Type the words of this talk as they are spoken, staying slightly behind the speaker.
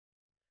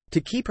To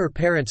keep her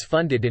parents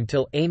funded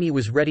until Amy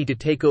was ready to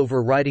take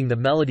over writing the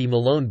Melody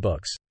Malone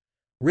books,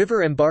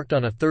 River embarked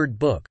on a third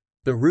book,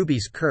 The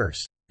Ruby's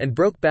Curse, and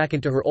broke back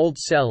into her old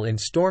cell in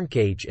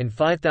Stormcage in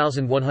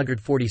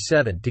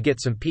 5147 to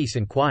get some peace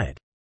and quiet.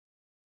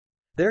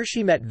 There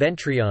she met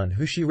Ventrion,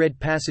 who she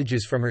read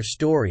passages from her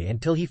story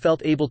until he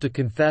felt able to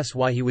confess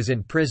why he was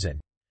in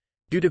prison,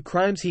 due to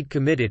crimes he'd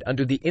committed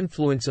under the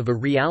influence of a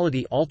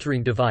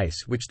reality-altering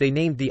device which they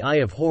named the Eye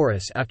of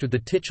Horus after the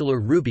titular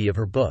ruby of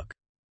her book.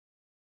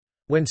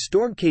 When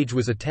Stormcage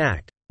was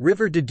attacked,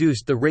 River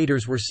deduced the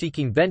raiders were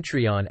seeking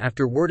Ventrion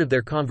after word of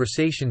their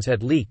conversations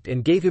had leaked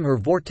and gave him her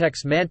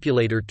vortex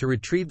manipulator to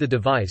retrieve the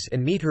device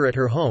and meet her at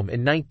her home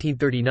in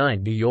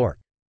 1939 New York.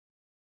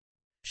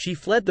 She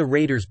fled the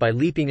raiders by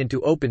leaping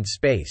into open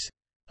space,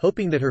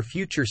 hoping that her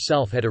future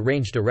self had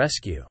arranged a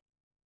rescue.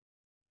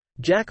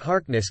 Jack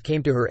Harkness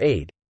came to her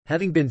aid,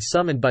 having been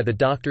summoned by the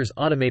Doctor's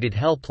automated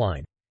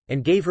helpline,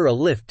 and gave her a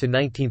lift to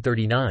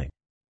 1939.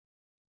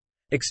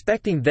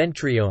 Expecting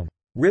Ventrion,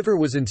 River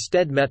was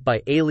instead met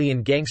by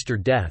alien gangster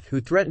Death, who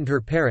threatened her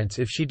parents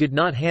if she did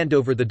not hand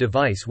over the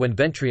device when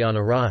Ventrion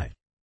arrived.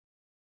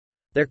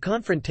 Their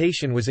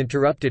confrontation was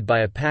interrupted by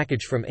a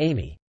package from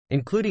Amy,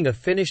 including a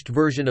finished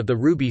version of the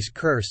Ruby's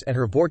Curse and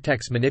her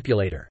vortex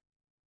manipulator.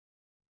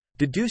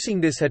 Deducing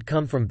this had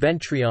come from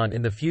Ventrion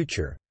in the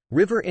future,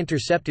 River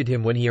intercepted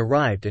him when he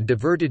arrived and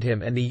diverted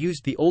him, and they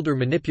used the older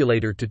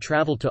manipulator to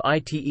travel to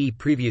its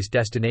previous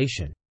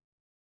destination.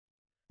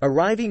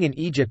 Arriving in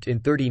Egypt in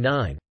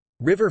 39,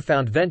 River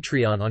found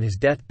Ventrion on his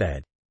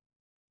deathbed.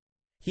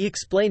 He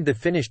explained the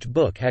finished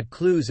book had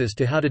clues as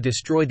to how to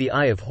destroy the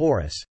Eye of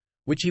Horus,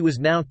 which he was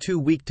now too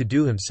weak to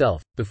do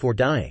himself, before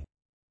dying.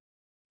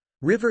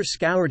 River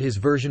scoured his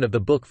version of the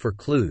book for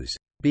clues,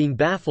 being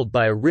baffled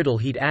by a riddle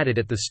he'd added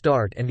at the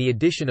start and the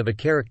addition of a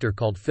character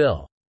called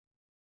Phil.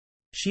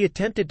 She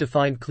attempted to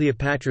find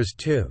Cleopatra's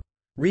tomb,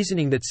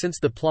 reasoning that since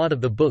the plot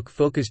of the book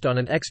focused on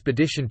an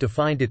expedition to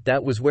find it,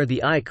 that was where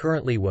the eye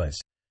currently was.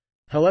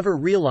 However,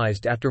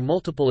 realized after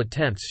multiple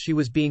attempts she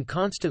was being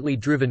constantly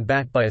driven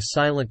back by a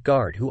silent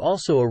guard who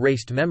also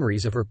erased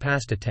memories of her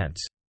past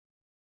attempts.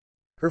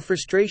 Her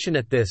frustration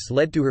at this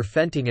led to her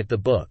fainting at the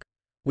book,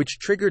 which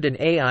triggered an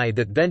AI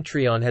that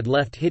Ventrion had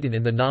left hidden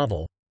in the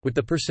novel, with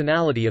the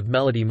personality of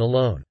Melody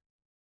Malone.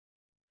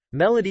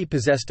 Melody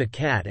possessed a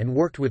cat and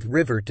worked with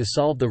River to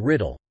solve the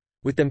riddle,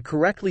 with them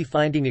correctly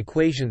finding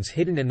equations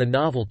hidden in the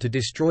novel to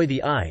destroy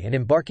the eye and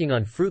embarking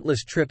on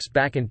fruitless trips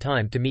back in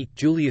time to meet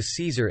Julius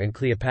Caesar and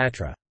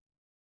Cleopatra.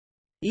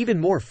 Even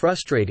more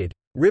frustrated,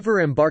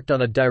 River embarked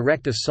on a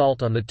direct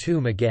assault on the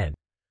tomb again,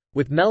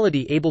 with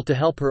Melody able to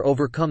help her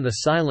overcome the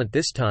silent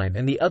this time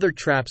and the other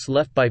traps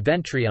left by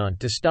Ventrion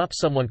to stop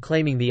someone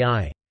claiming the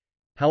eye,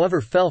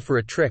 however fell for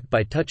a trick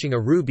by touching a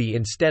ruby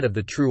instead of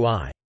the true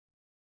eye.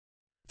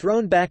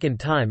 Thrown back in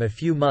time a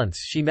few months,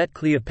 she met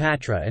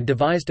Cleopatra and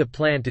devised a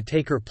plan to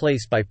take her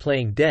place by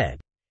playing dead,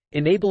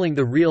 enabling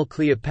the real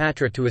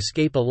Cleopatra to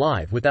escape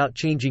alive without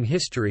changing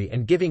history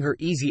and giving her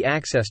easy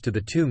access to the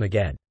tomb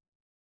again.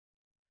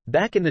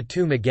 Back in the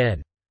tomb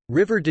again,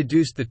 River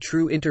deduced the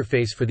true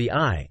interface for the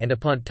eye and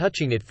upon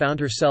touching it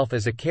found herself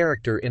as a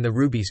character in the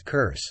Ruby's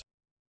Curse.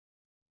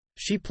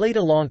 She played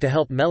along to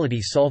help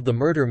Melody solve the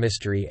murder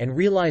mystery and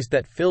realized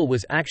that Phil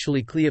was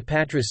actually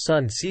Cleopatra's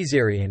son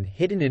Caesarion,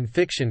 hidden in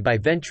fiction by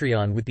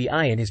Ventrion with the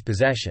eye in his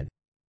possession.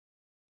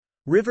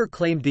 River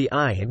claimed the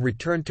eye and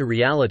returned to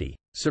reality,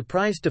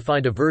 surprised to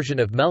find a version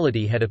of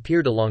Melody had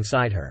appeared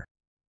alongside her.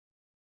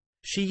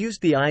 She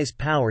used the eye's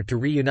power to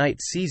reunite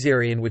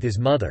Caesarion with his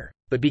mother,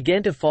 but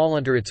began to fall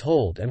under its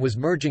hold and was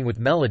merging with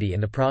Melody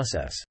in the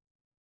process.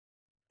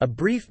 A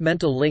brief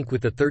mental link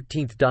with the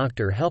 13th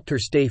Doctor helped her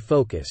stay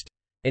focused,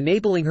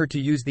 enabling her to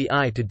use the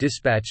eye to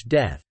dispatch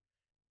Death.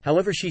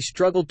 However, she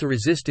struggled to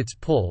resist its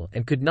pull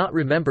and could not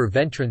remember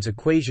Ventron's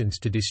equations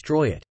to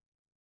destroy it.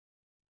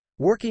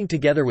 Working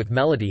together with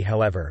Melody,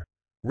 however,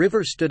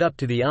 River stood up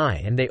to the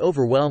eye and they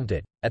overwhelmed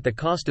it, at the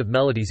cost of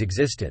Melody's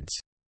existence.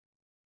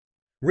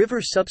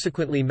 River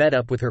subsequently met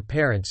up with her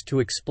parents to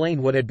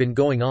explain what had been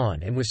going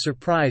on and was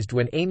surprised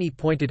when Amy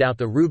pointed out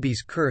the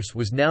Ruby's Curse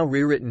was now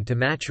rewritten to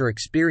match her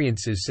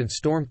experiences since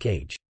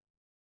Stormcage.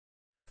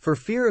 For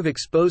fear of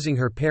exposing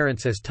her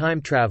parents as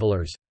time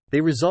travelers,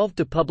 they resolved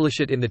to publish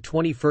it in the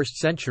 21st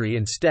century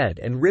instead,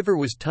 and River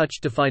was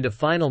touched to find a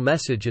final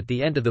message at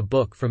the end of the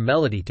book from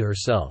Melody to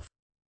herself.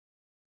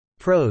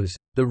 Prose: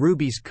 The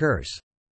Ruby's Curse.